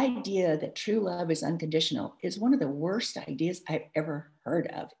 the idea that true love is unconditional is one of the worst ideas I've ever heard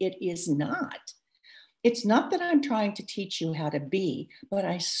of. It is not. It's not that I'm trying to teach you how to be, but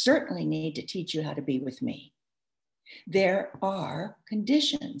I certainly need to teach you how to be with me. There are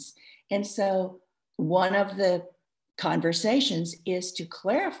conditions. And so one of the conversations is to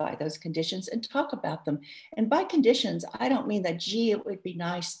clarify those conditions and talk about them. And by conditions, I don't mean that, "Gee, it would be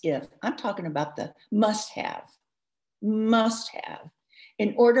nice if." I'm talking about the must have.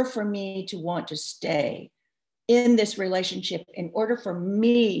 In order for me to want to stay in this relationship, in order for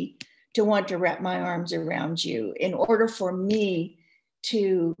me to want to wrap my arms around you, in order for me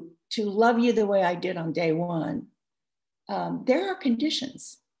to love you the way I did on day one, there are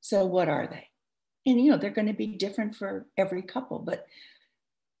conditions. So what are they? And, you know, they're going to be different for every couple, but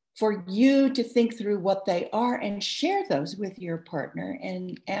for you to think through what they are and share those with your partner,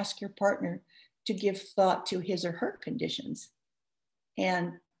 and ask your partner to give thought to his or her conditions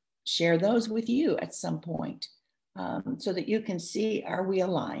and share those with you at some point, so that you can see, are we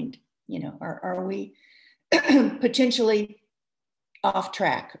aligned? You know, are we potentially off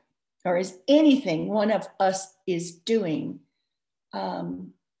track? Or is anything one of us is doing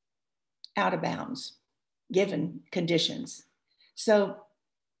out of bounds, given conditions? So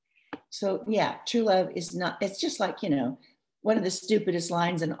yeah, true love is not, it's just like, you know, one of the stupidest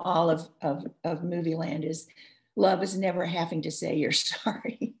lines in all of movie land is, "Love is never having to say you're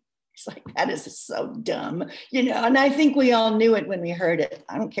sorry." It's like, that is so dumb, you know, and I think we all knew it when we heard it.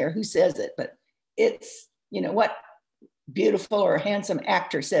 I don't care who says it, but it's, you know, what beautiful or handsome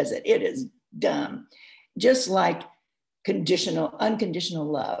actor says it. It is dumb. Just like unconditional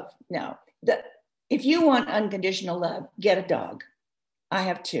love. Now, if you want unconditional love, get a dog. I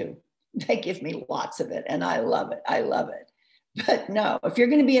have two. They give me lots of it, and I love it. But no, if you're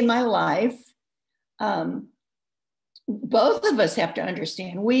going to be in my life, both of us have to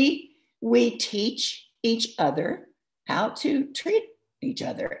understand we teach each other how to treat each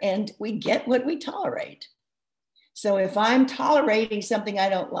other, and we get what we tolerate. So if I'm tolerating something I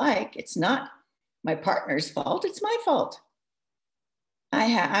don't like, it's not my partner's fault, it's my fault. I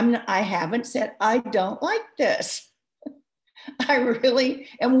haven't said, "I don't like this." I really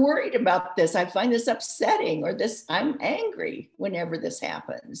am worried about this. I find this upsetting, or this, I'm angry whenever this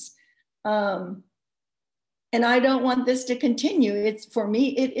happens. And I don't want this to continue. It's, for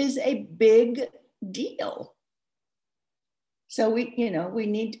me, it is a big deal. So we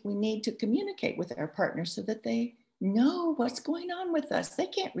need to communicate with our partners so that they know what's going on with us. They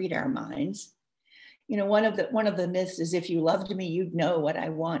can't read our minds. One of the myths is, if you loved me, you'd know what I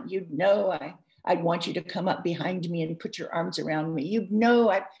want. You'd know I'd want you to come up behind me and put your arms around me. You'd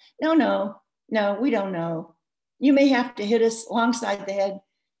know no, we don't know. You may have to hit us alongside the head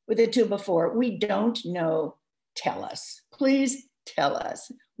with a 2x4. We don't know. Tell us, please tell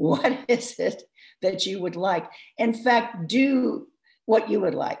us, what is it that you would like? In fact, do what you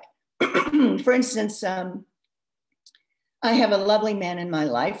would like. For instance, I have a lovely man in my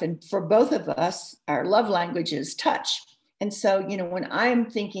life, and for both of us, our love language is touch. And so, when I'm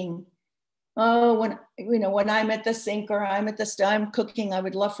thinking, when I'm at the sink or I'm cooking, I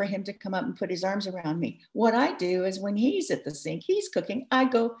would love for him to come up and put his arms around me. What I do is, when he's at the sink, he's cooking, I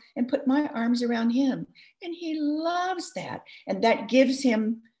go and put my arms around him, and he loves that. And that gives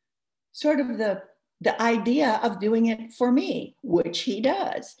him sort of the idea of doing it for me, which he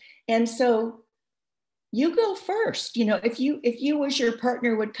does. And so you go first. If you wish your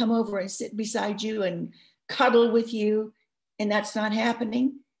partner would come over and sit beside you and cuddle with you, and that's not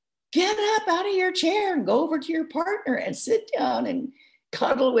happening, get up out of your chair and go over to your partner and sit down and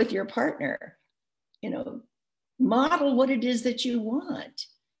cuddle with your partner. Model what it is that you want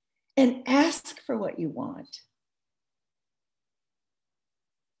and ask for what you want.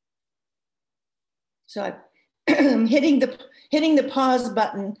 So I'm hitting the pause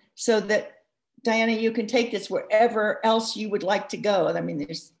button so that, Dianna, you can take this wherever else you would like to go. I mean,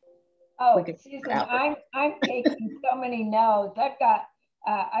 there's. Oh, Susan, I'm taking so many no's.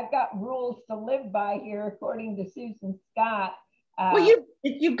 I've got rules to live by here, according to Susan Scott. Well,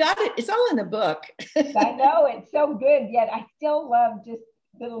 you've got it. It's all in the book. I know, it's so good. Yet I still love just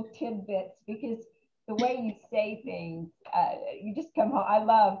little tidbits, because the way you say things, you just come home. I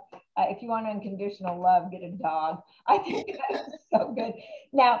love, if you want unconditional love, get a dog. I think that's so good.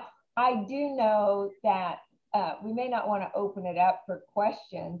 Now, I do know that we may not want to open it up for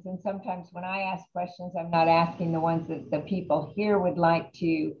questions. And sometimes when I ask questions, I'm not asking the ones that the people here would like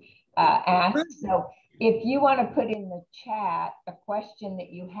to ask. So if you want to put in the chat a question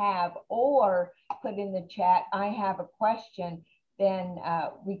that you have, or put in the chat, I have a question, then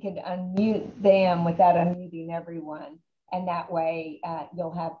we could unmute them without unmuting everyone. And that way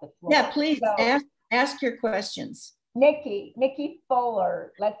you'll have the floor. Yeah, please, so, ask your questions. Nikki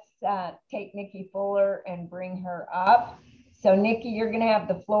Fuller, let's take Nikki Fuller and bring her up. So Nikki, you're going to have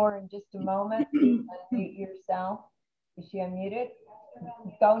the floor in just a moment. Unmute yourself. Is she unmuted?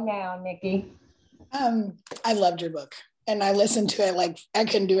 Go now, Nikki. I loved your book, and I listened to it like I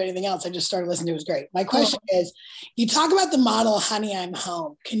couldn't do anything else. I just started listening to it. It was great. My question is, you talk about the model, Honey, I'm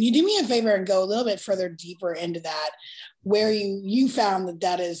Home. Can you do me a favor and go a little bit further deeper into that, where you found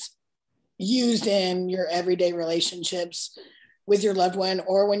that is used in your everyday relationships with your loved one,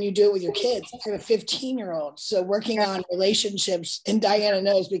 or when you do it with your kids? I have a 15-year-old, so working on relationships, and Dianna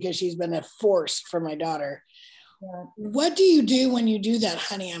knows because she's been a force for my daughter. Yeah. What do you do when you do that,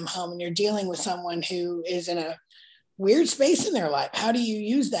 Honey, I'm Home, and you're dealing with someone who is in a weird space in their life? How do you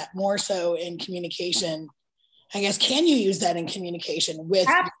use that more so in communication? I guess, can you use that in communication with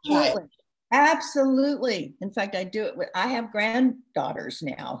your child? Absolutely. In fact, I do it with, I have granddaughters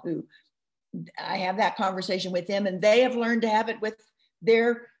now who I have that conversation with them, and they have learned to have it with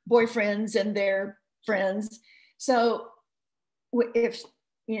their boyfriends and their friends. So if,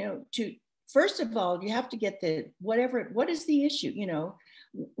 first of all, you have to get what is the issue?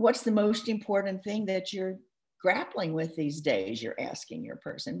 What's the most important thing that you're grappling with these days? You're asking your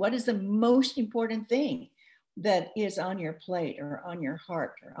person, what is the most important thing that is on your plate or on your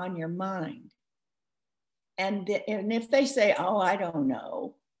heart or on your mind? And if they say, oh, I don't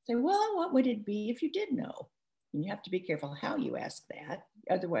know, say, well, what would it be if you did know? And you have to be careful how you ask that.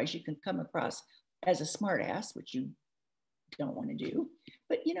 Otherwise, you can come across as a smart ass, which you don't want to do.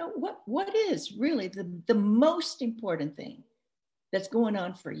 But what is really the most important thing that's going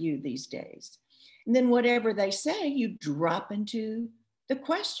on for you these days? And then whatever they say, you drop into the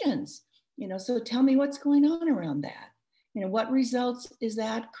questions. So tell me what's going on around that. What results is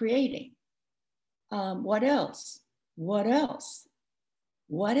that creating? What else? What else?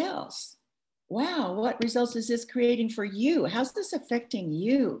 What else? Wow, what results is this creating for you? How's this affecting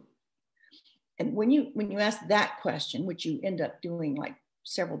you? And when you ask that question, which you end up doing like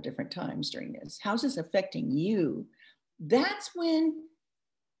several different times during this, how's this affecting you? That's when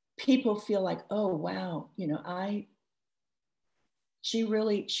people feel like, oh, wow, she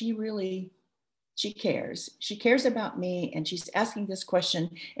cares. She cares about me, and she's asking this question.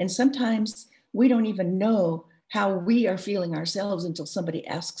 And sometimes we don't even know how we are feeling ourselves until somebody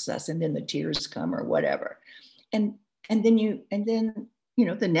asks us, and then the tears come or whatever. And then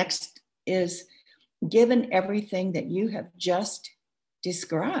the next is, given everything that you have just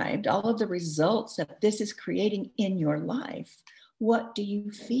described, all of the results that this is creating in your life, what do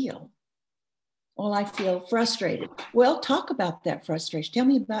you feel? Well, I feel frustrated. Well, talk about that frustration. Tell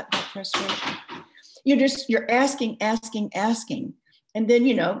me about that frustration. You're asking. And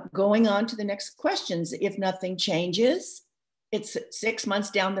then, going on to the next questions. If nothing changes, it's 6 months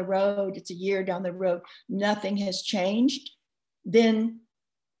down the road, it's a year down the road, nothing has changed, then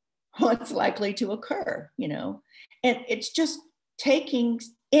what's likely to occur, And it's just taking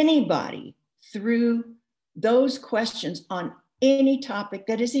anybody through those questions on any topic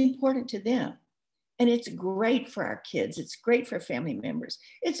that is important to them. And it's great for our kids. It's great for family members.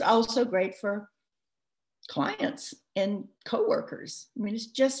 It's also great for clients and coworkers. I mean, it's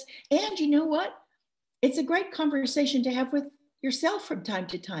just, and you know what? It's a great conversation to have with yourself from time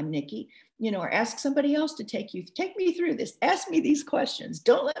to time, Nikki, or ask somebody else to take me through this. Ask me these questions.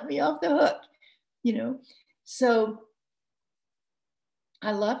 Don't let me off the hook, So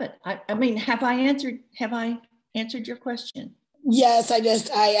I love it. I mean, have I answered your question? Yes,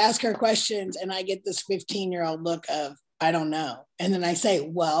 I ask her questions and I get this 15-year-old look of, I don't know. And then I say,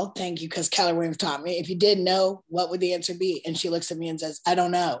 well, thank you, because Keller Williams taught me, if you did know, what would the answer be? And she looks at me and says, I don't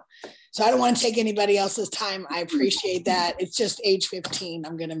know. So I don't want to take anybody else's time. I appreciate that. It's just age 15.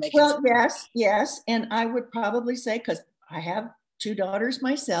 I'm going to make it. Well, yes. And I would probably say, because I have 2 daughters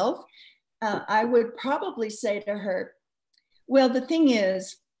myself, I would probably say to her, well, the thing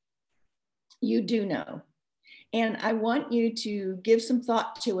is, you do know. And I want you to give some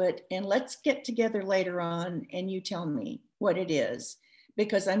thought to it, and let's get together later on and you tell me what it is,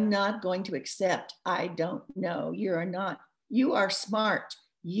 because I'm not going to accept, I don't know. You are smart,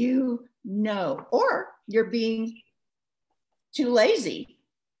 or you're being too lazy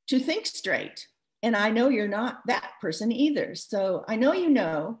to think straight. And I know you're not that person either. So I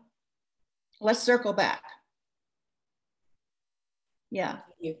know, let's circle back. Yeah.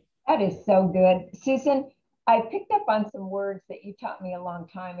 That is so good. Susan, I picked up on some words that you taught me a long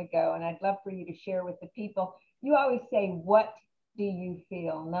time ago, and I'd love for you to share with the people. You always say, what do you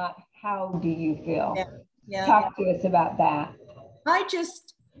feel, not how do you feel? Yeah. Talk to us about that. I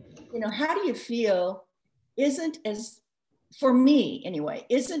just, how do you feel isn't as, for me anyway,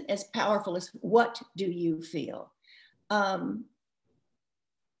 isn't as powerful as what do you feel?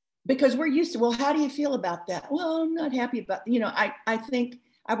 Because we're used to, well, how do you feel about that? Well, I'm not happy about, I think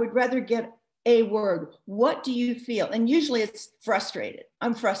I would rather get a word. What do you feel? And usually it's frustrated.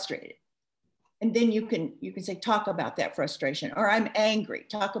 I'm frustrated. And then you can say, talk about that frustration, or I'm angry,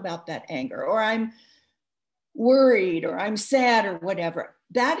 talk about that anger, or I'm worried, or I'm sad, or whatever.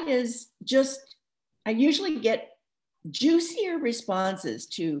 That is just, I usually get juicier responses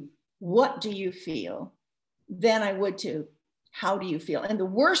to what do you feel than I would to how do you feel? And the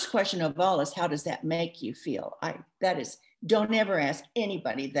worst question of all is, how does that make you feel? Don't ever ask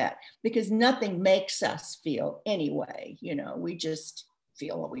anybody that, because nothing makes us feel anyway. We just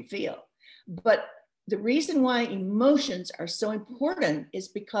feel what we feel. But the reason why emotions are so important is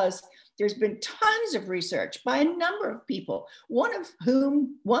because there's been tons of research by a number of people, one of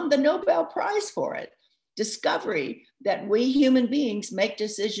whom won the Nobel Prize for it, discovery that we human beings make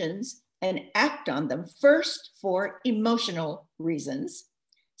decisions and act on them, first for emotional reasons,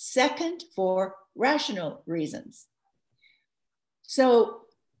 second for rational reasons. So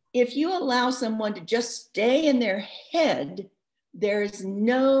if you allow someone to just stay in their head, there's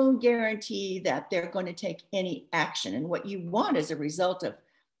no guarantee that they're going to take any action. And what you want as a result of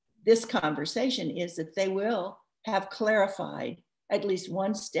this conversation is that they will have clarified at least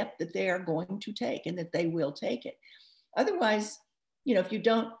one step that they are going to take, and that they will take it. Otherwise, if you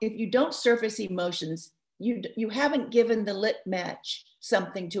don't surface emotions, you haven't given the lit match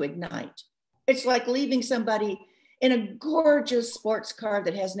something to ignite. It's like leaving somebody in a gorgeous sports car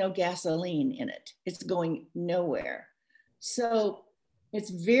that has no gasoline in it. It's going nowhere. So it's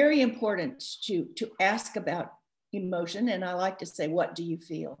very important to ask about emotion. And I like to say, what do you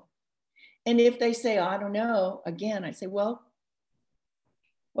feel? And if they say, I don't know, again, I say, well,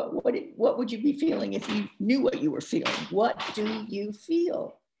 what would you be feeling if you knew what you were feeling? What do you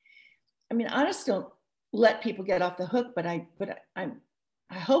feel? I mean, I just don't let people get off the hook, but I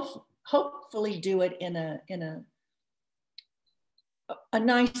hopefully do it in a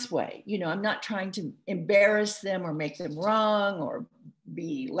nice way. I'm not trying to embarrass them or make them wrong or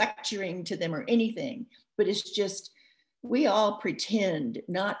be lecturing to them or anything, but it's just we all pretend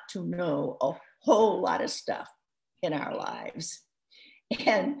not to know a whole lot of stuff in our lives.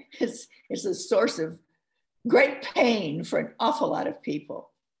 And it's a source of great pain for an awful lot of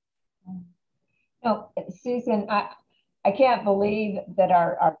people. No, Susan, I can't believe that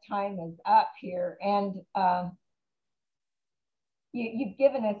our time is up here. And you've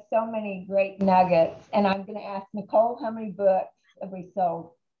given us so many great nuggets. And I'm going to ask Nicole, how many books have we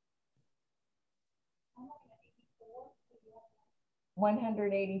sold?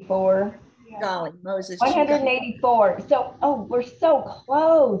 184. Golly, Moses. 184. So, oh, we're so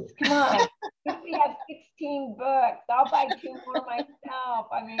close. Come on. If we have 16 books, I'll buy 2 more myself.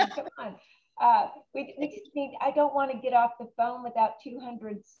 I mean, come on. We just need, I don't want to get off the phone without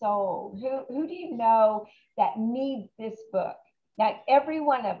 200 sold. Who do you know that needs this book? Now, every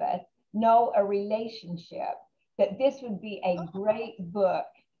one of us know a relationship that this would be a great book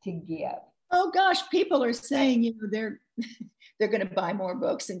to give. Oh gosh, people are saying, you know, they're going to buy more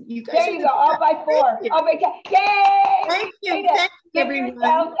books, and you guys. There you go. I'll buy 4. I'll buy 10. Yay! Thank you. Thank you, Give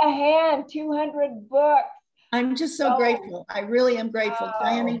yourself a hand. 200 books. I'm just so grateful. I really am grateful. Oh.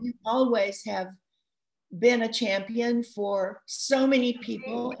 Dianna, you always have been a champion for so many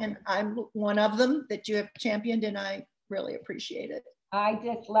people, and I'm one of them that you have championed, and I really appreciate it. I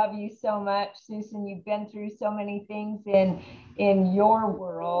just love you so much, Susan. You've been through so many things in your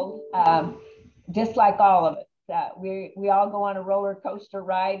world, just like all of us. We all go on a roller coaster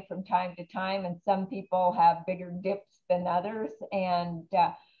ride from time to time, and some people have bigger dips than others. And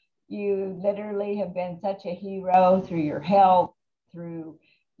you literally have been such a hero through your health, through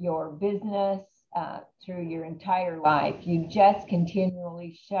your business, through your entire life. You just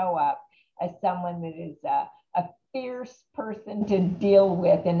continually show up as someone that is a fierce person to deal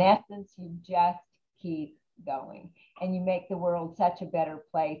with. In essence, you just keep going and you make the world such a better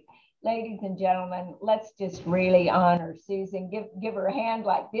place. Ladies and gentlemen, let's just really honor Susan. Give her a hand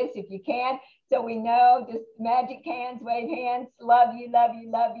like this if you can, so we know. Just magic hands, wave hands. Love you, love you,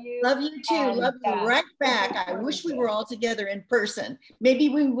 love you. Love you too. And, love you right back. I wish we were all together in person. Maybe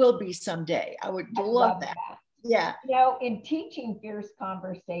we will be someday. I would love that. Yeah. You know, in teaching Fierce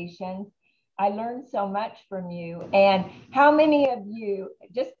Conversations, I learned so much from you. And how many of you,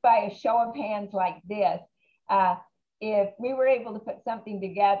 just by a show of hands like this, if we were able to put something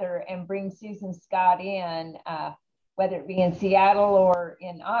together and bring Susan Scott in, whether it be in Seattle or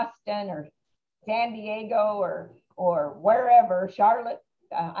in Austin or San Diego or wherever, Charlotte,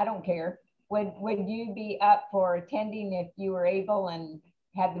 I don't care, would you be up for attending if you were able and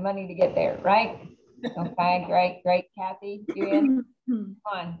had the money to get there, right? Okay, great. Kathy, you in? Come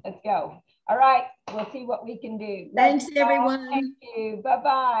on, let's go. All right, we'll see what we can do. Thanks, everyone. Thank you.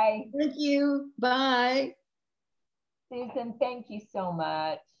 Bye-bye. Thank you. Bye. Susan, thank you so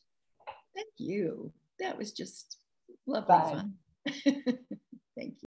much. Thank you. That was just lovely fun. Thank you.